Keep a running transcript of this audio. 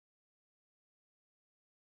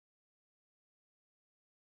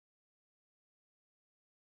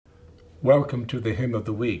Welcome to the Hymn of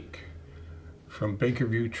the Week from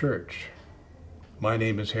Bakerview Church. My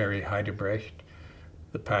name is Harry Heidebrecht,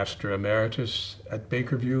 the pastor emeritus at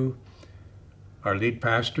Bakerview. Our lead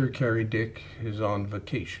pastor, Carrie Dick, is on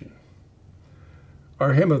vacation.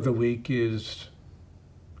 Our hymn of the week is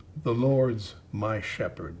 "The Lord's My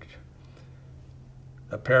Shepherd,"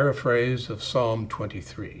 a paraphrase of Psalm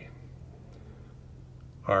 23.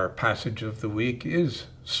 Our passage of the week is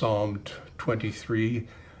Psalm 23,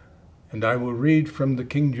 and I will read from the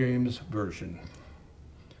King James Version.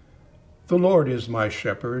 The Lord is my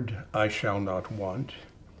shepherd, I shall not want.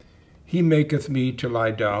 He maketh me to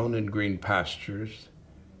lie down in green pastures.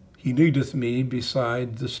 He leadeth me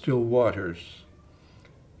beside the still waters.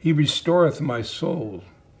 He restoreth my soul.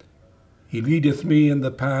 He leadeth me in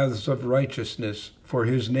the paths of righteousness for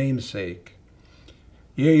his name's sake.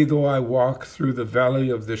 Yea, though I walk through the valley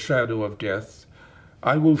of the shadow of death,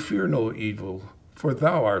 I will fear no evil, for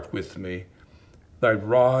thou art with me. Thy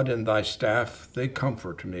rod and thy staff, they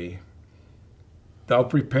comfort me. Thou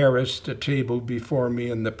preparest a table before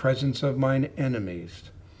me in the presence of mine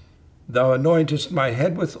enemies. Thou anointest my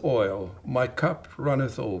head with oil, my cup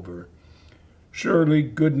runneth over. Surely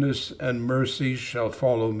goodness and mercy shall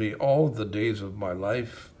follow me all the days of my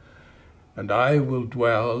life, and I will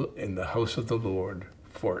dwell in the house of the Lord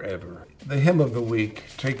forever. The hymn of the week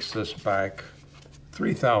takes us back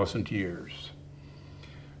 3,000 years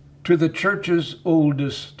to the church's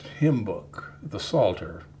oldest hymn book, the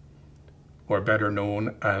Psalter, or better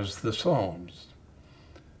known as the Psalms.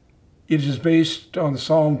 It is based on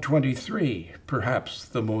Psalm 23, perhaps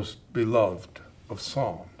the most beloved of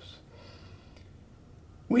Psalms.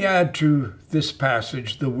 We add to this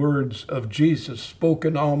passage the words of Jesus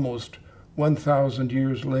spoken almost 1,000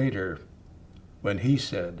 years later, when he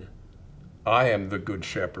said, "I am the good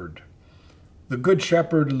shepherd. The good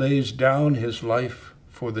shepherd lays down his life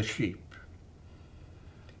for the sheep."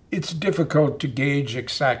 It's difficult to gauge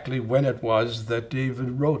exactly when it was that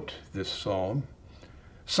David wrote this psalm.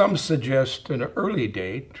 Some suggest an early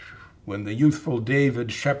date, when the youthful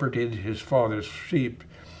David shepherded his father's sheep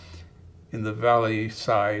in the valley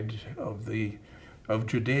side of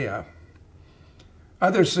Judea.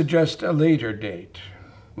 Others suggest a later date,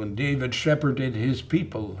 when David shepherded his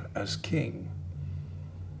people as king.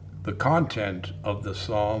 The content of the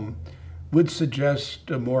psalm would suggest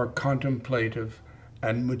a more contemplative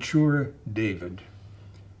and mature David,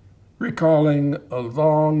 recalling a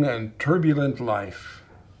long and turbulent life,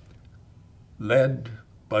 led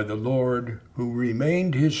by the Lord who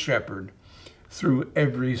remained his shepherd through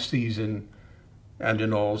every season and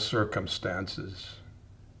in all circumstances.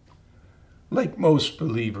 Like most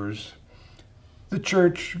believers, the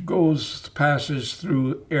church passes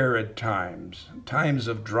through arid times, times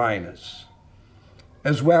of dryness,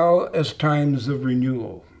 as well as times of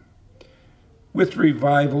renewal. With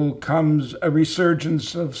revival comes a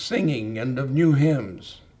resurgence of singing and of new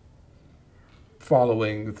hymns.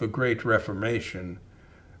 Following the Great Reformation,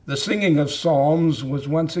 the singing of psalms was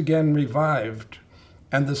once again revived,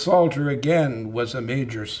 and the Psalter again was a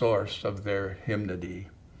major source of their hymnody.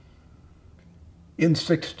 In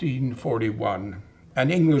 1641, an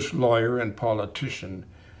English lawyer and politician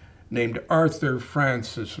named Arthur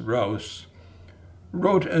Francis Rous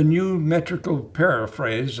wrote a new metrical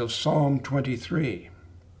paraphrase of Psalm 23.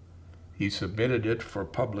 He submitted it for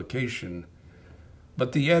publication,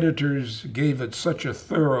 but the editors gave it such a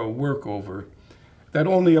thorough workover that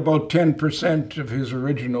only about 10% of his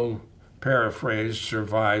original paraphrase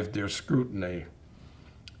survived their scrutiny.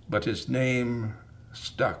 But his name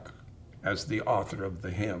stuck as the author of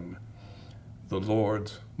the hymn, "The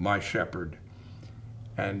Lord's My Shepherd,"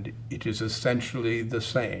 and it is essentially the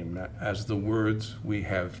same as the words we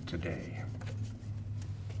have today.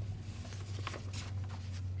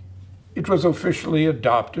 It was officially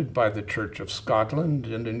adopted by the Church of Scotland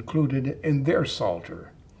and included in their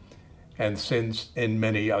Psalter, and since in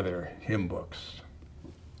many other hymn books.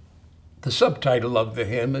 The subtitle of the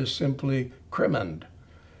hymn is simply Crimond,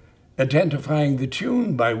 identifying the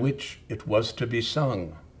tune by which it was to be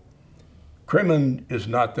sung. Crimond is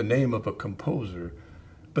not the name of a composer,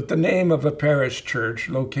 but the name of a parish church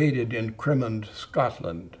located in Crimond,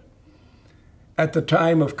 Scotland. At the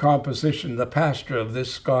time of composition, the pastor of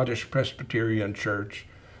this Scottish Presbyterian church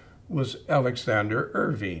was Alexander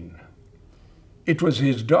Irving. It was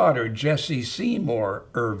his daughter, Jessie Seymour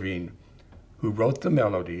Irving, who wrote the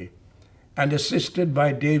melody, and assisted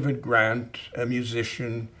by David Grant, a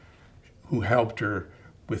musician who helped her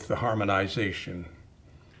with the harmonization.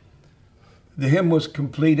 The hymn was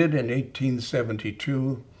completed in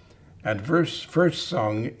 1872 and first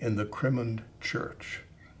sung in the Crimond Church.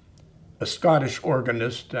 A Scottish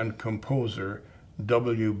organist and composer,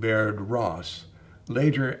 W. Baird Ross,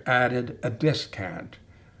 later added a descant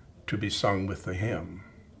to be sung with the hymn.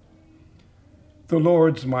 The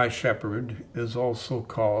Lord's My Shepherd is also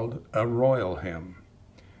called a royal hymn.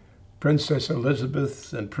 Princess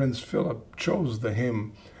Elizabeth and Prince Philip chose the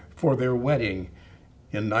hymn for their wedding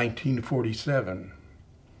in 1947.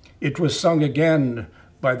 It was sung again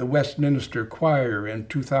by the Westminster Choir in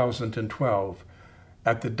 2012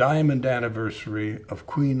 at the diamond anniversary of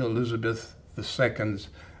Queen Elizabeth II's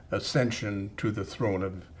ascension to the throne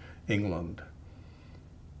of England.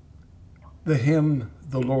 The hymn,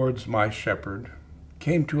 The Lord's My Shepherd,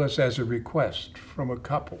 came to us as a request from a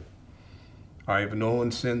couple I've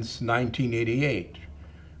known since 1988,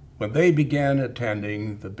 when they began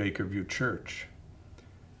attending the Bakerview Church.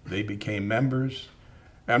 They became members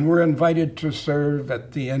and were invited to serve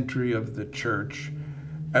at the entry of the church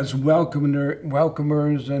as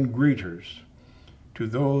welcomers and greeters to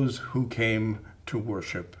those who came to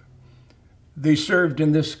worship. They served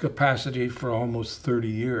in this capacity for almost 30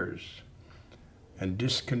 years and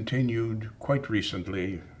discontinued quite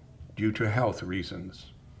recently due to health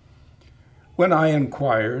reasons. When I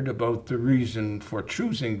inquired about the reason for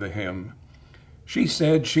choosing the hymn, she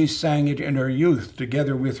said she sang it in her youth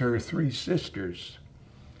together with her 3 sisters.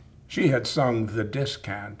 She had sung the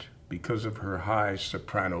descant because of her high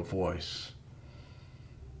soprano voice.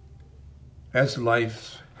 As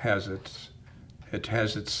life has it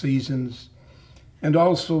has its seasons and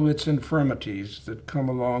also its infirmities that come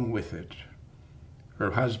along with it.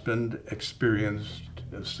 Her husband experienced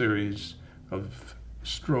a series of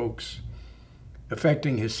strokes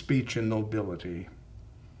affecting his speech and mobility.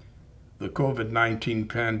 The COVID-19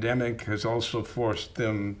 pandemic has also forced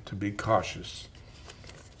them to be cautious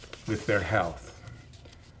with their health.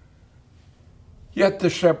 Yet the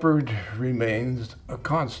shepherd remains a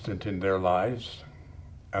constant in their lives,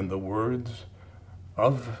 and the words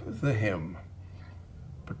of the hymn,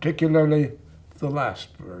 particularly the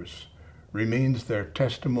last verse, remains their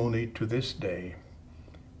testimony to this day.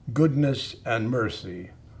 Goodness and mercy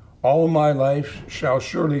all my life shall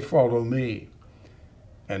surely follow me,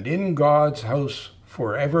 and in God's house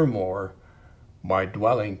forevermore my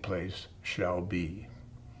dwelling place shall be.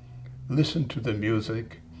 Listen to the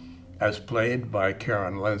music as played by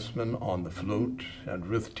Karen Lenzmann on the flute and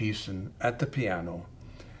Ruth Thiessen at the piano,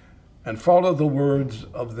 and follow the words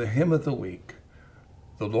of the hymn of the week,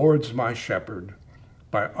 The Lord's My Shepherd,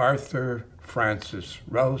 by Arthur Francis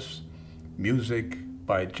Rous, music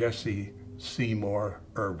by Jesse Seymour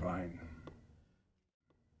Irvine.